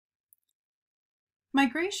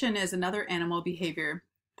Migration is another animal behavior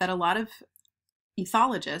that a lot of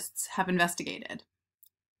ethologists have investigated.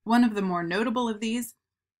 One of the more notable of these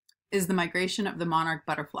is the migration of the monarch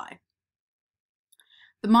butterfly.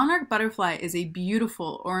 The monarch butterfly is a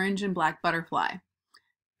beautiful orange and black butterfly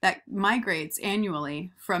that migrates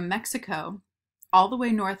annually from Mexico all the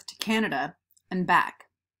way north to Canada and back.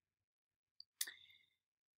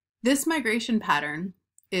 This migration pattern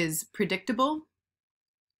is predictable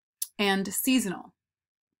and seasonal.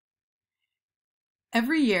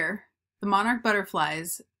 Every year, the monarch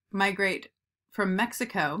butterflies migrate from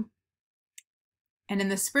Mexico and in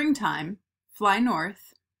the springtime fly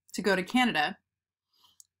north to go to Canada,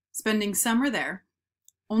 spending summer there,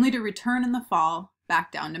 only to return in the fall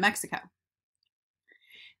back down to Mexico.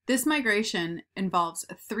 This migration involves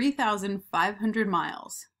 3,500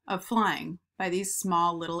 miles of flying by these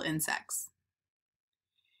small little insects.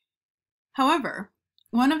 However,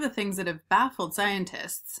 one of the things that have baffled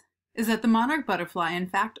scientists is that the monarch butterfly in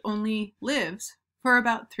fact only lives for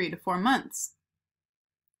about 3 to 4 months.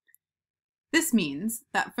 This means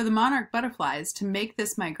that for the monarch butterflies to make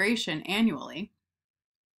this migration annually,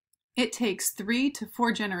 it takes 3 to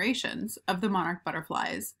 4 generations of the monarch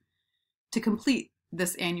butterflies to complete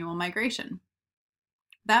this annual migration.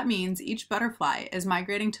 That means each butterfly is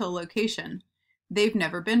migrating to a location they've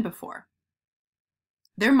never been before.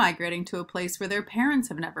 They're migrating to a place where their parents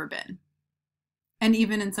have never been, and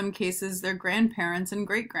even in some cases their grandparents and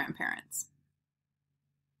great-grandparents.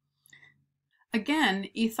 Again,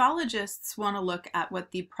 ethologists want to look at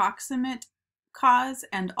what the proximate cause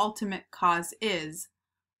and ultimate cause is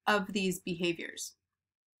of these behaviors.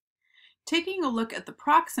 Taking a look at the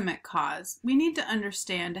proximate cause, we need to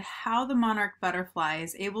understand how the monarch butterfly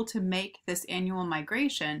is able to make this annual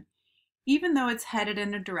migration, even though it's headed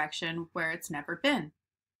in a direction where it's never been.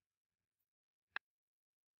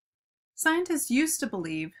 Scientists used to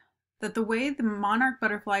believe that the way the monarch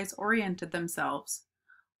butterflies oriented themselves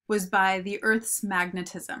was by the Earth's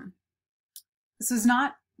magnetism. This is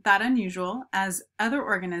not that unusual, as other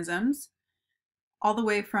organisms, all the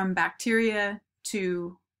way from bacteria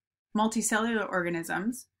to multicellular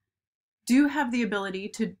organisms, do have the ability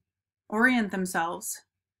to orient themselves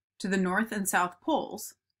to the north and south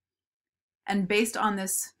poles, and based on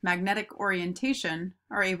this magnetic orientation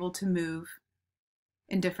are able to move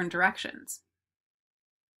in different directions.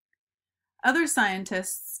 Other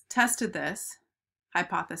scientists tested this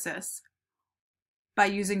hypothesis by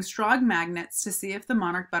using strong magnets to see if the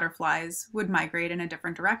monarch butterflies would migrate in a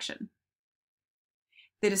different direction.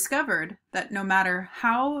 They discovered that no matter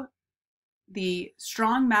how the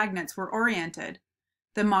strong magnets were oriented,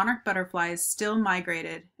 the monarch butterflies still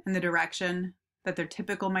migrated in the direction that their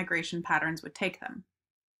typical migration patterns would take them.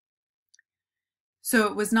 So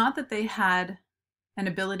it was not that they had an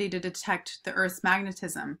ability to detect the Earth's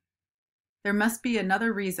magnetism. There must be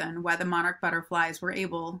another reason why the monarch butterflies were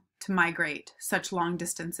able to migrate such long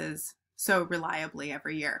distances so reliably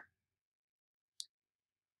every year.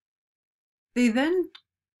 They then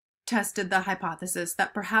tested the hypothesis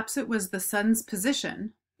that perhaps it was the sun's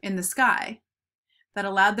position in the sky that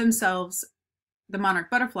allowed the monarch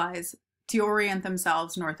butterflies, to orient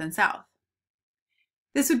themselves north and south.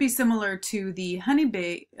 This would be similar to the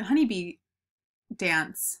honeybee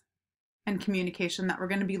dance and communication that we're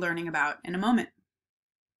going to be learning about in a moment.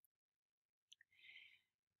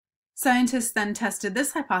 Scientists then tested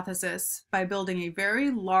this hypothesis by building a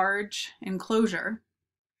very large enclosure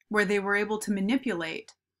where they were able to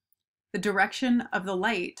manipulate the direction of the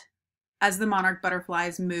light as the monarch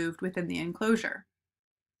butterflies moved within the enclosure.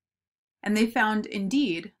 And they found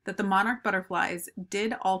indeed that the monarch butterflies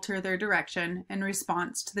did alter their direction in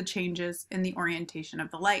response to the changes in the orientation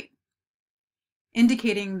of the light,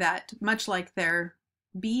 indicating that much like their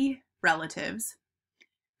bee relatives,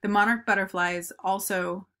 the monarch butterflies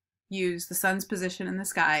also use the sun's position in the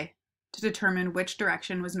sky to determine which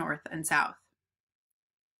direction was north and south.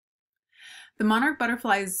 The monarch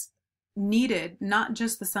butterflies needed not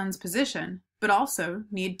just the sun's position, but also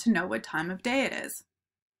need to know what time of day it is.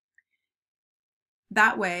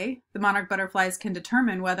 That way, the monarch butterflies can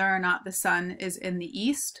determine whether or not the sun is in the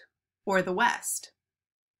east or the west.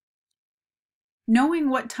 Knowing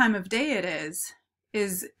what time of day it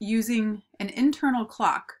is using an internal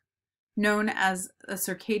clock known as a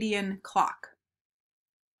circadian clock.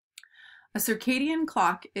 A circadian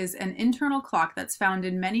clock is an internal clock that's found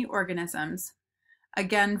in many organisms,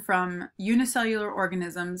 again from unicellular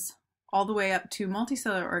organisms all the way up to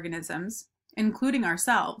multicellular organisms, including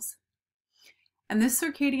ourselves. And this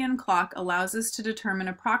circadian clock allows us to determine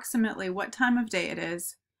approximately what time of day it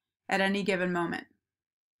is at any given moment.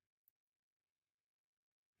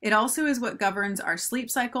 It also is what governs our sleep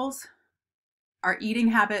cycles, our eating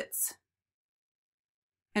habits,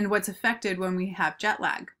 and what's affected when we have jet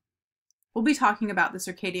lag. We'll be talking about the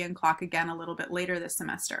circadian clock again a little bit later this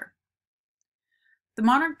semester. The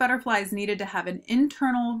monarch butterflies needed to have an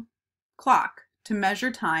internal clock to measure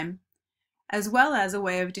time, as well as a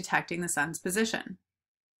way of detecting the sun's position.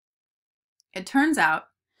 It turns out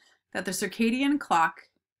that the circadian clock,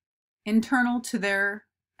 internal to their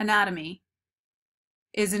anatomy,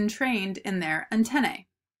 is entrained in their antennae.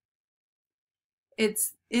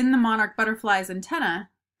 It's in the monarch butterfly's antenna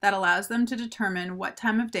that allows them to determine what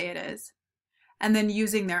time of day it is, and then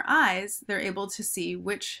using their eyes, they're able to see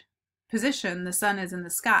which position the sun is in the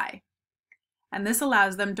sky, and this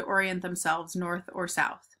allows them to orient themselves north or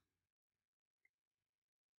south.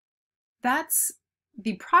 That's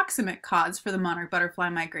the proximate cause for the monarch butterfly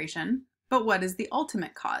migration, but what is the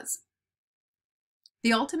ultimate cause?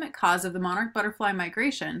 The ultimate cause of the monarch butterfly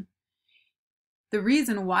migration, the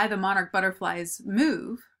reason why the monarch butterflies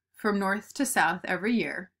move from north to south every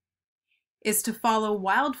year, is to follow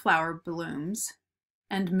wildflower blooms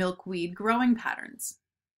and milkweed growing patterns.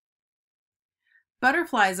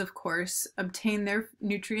 Butterflies, of course, obtain their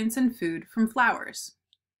nutrients and food from flowers,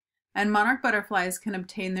 and monarch butterflies can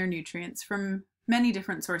obtain their nutrients from many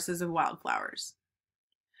different sources of wildflowers.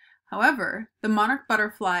 However, the monarch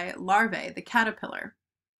butterfly larvae, the caterpillar,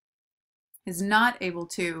 is not able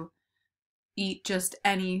to eat just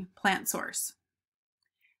any plant source.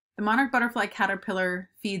 The monarch butterfly caterpillar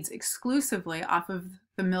feeds exclusively off of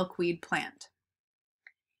the milkweed plant.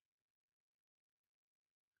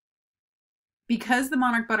 Because the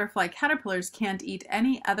monarch butterfly caterpillars can't eat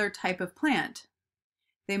any other type of plant,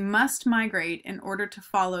 they must migrate in order to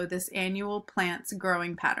follow this annual plant's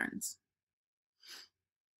growing patterns.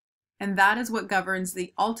 And that is what governs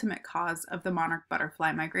the ultimate cause of the monarch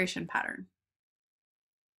butterfly migration pattern.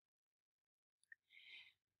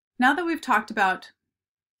 Now that we've talked about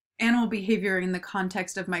animal behavior in the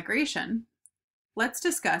context of migration, let's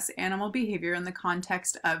discuss animal behavior in the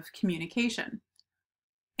context of communication.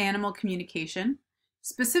 Animal communication,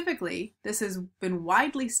 specifically, this has been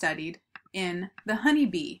widely studied in the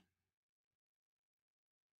honeybee.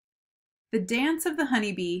 The dance of the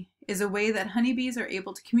honeybee is a way that honeybees are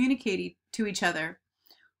able to communicate to each other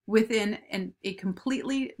within a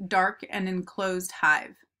completely dark and enclosed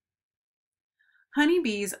hive.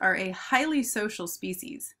 Honeybees are a highly social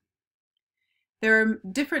species. There are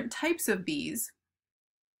different types of bees.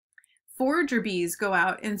 Forager bees go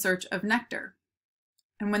out in search of nectar,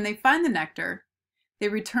 and when they find the nectar, they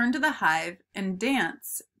return to the hive and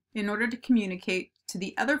dance in order to communicate to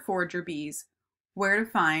the other forager bees where to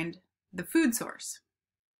find the food source.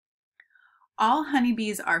 All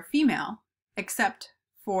honeybees are female, except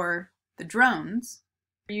for the drones,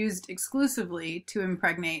 used exclusively to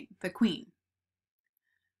impregnate the queen.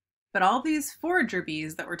 But all these forager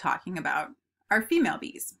bees that we're talking about are female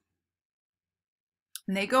bees.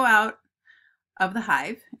 And they go out of the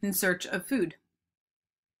hive in search of food.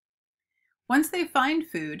 Once they find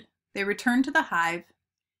food, they return to the hive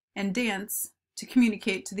and dance to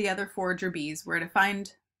communicate to the other forager bees where to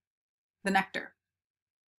find the nectar.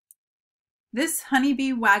 This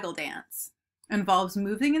honeybee waggle dance involves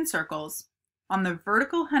moving in circles on the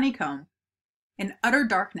vertical honeycomb in utter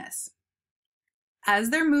darkness. As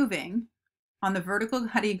they're moving on the vertical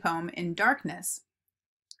honeycomb in darkness,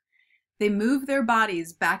 they move their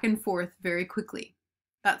bodies back and forth very quickly.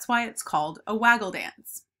 That's why it's called a waggle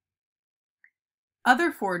dance.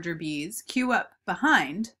 Other forager bees queue up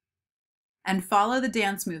behind and follow the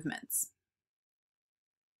dance movements.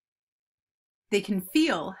 They can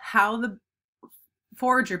feel how the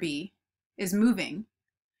forager bee is moving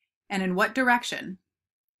and in what direction,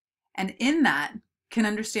 and in that can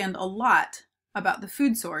understand a lot about the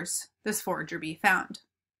food source this forager bee found.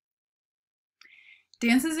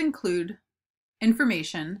 Dances include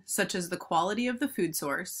information such as the quality of the food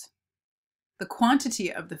source, the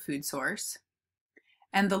quantity of the food source,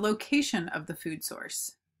 and the location of the food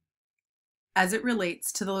source as it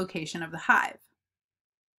relates to the location of the hive.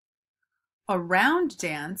 A round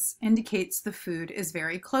dance indicates the food is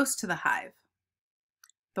very close to the hive.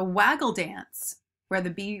 The waggle dance, where the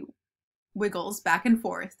bee wiggles back and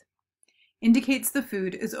forth, indicates the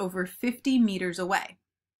food is over 50 meters away.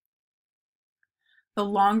 The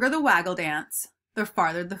longer the waggle dance, the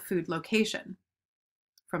farther the food location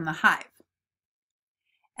from the hive.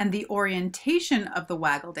 And the orientation of the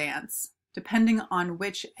waggle dance, depending on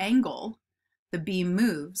which angle the bee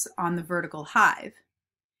moves on the vertical hive,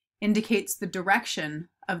 indicates the direction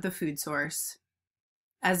of the food source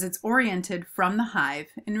as it's oriented from the hive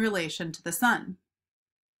in relation to the sun.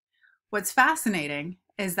 What's fascinating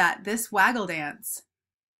is that this waggle dance,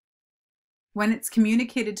 when it's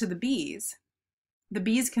communicated to the bees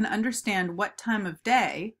can understand what time of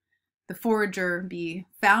day the forager bee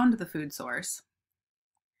found the food source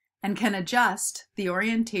and can adjust the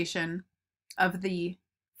orientation of the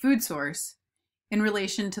food source in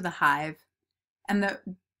relation to the hive and the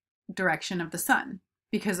direction of the sun,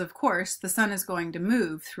 because of course the sun is going to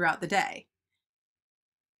move throughout the day.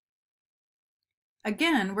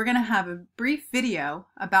 Again, we're going to have a brief video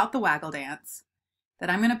about the waggle dance that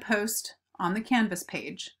I'm going to post on the Canvas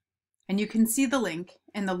page, and you can see the link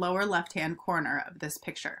in the lower left-hand corner of this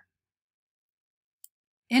picture.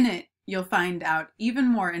 In it, you'll find out even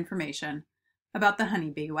more information about the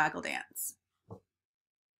honeybee waggle dance.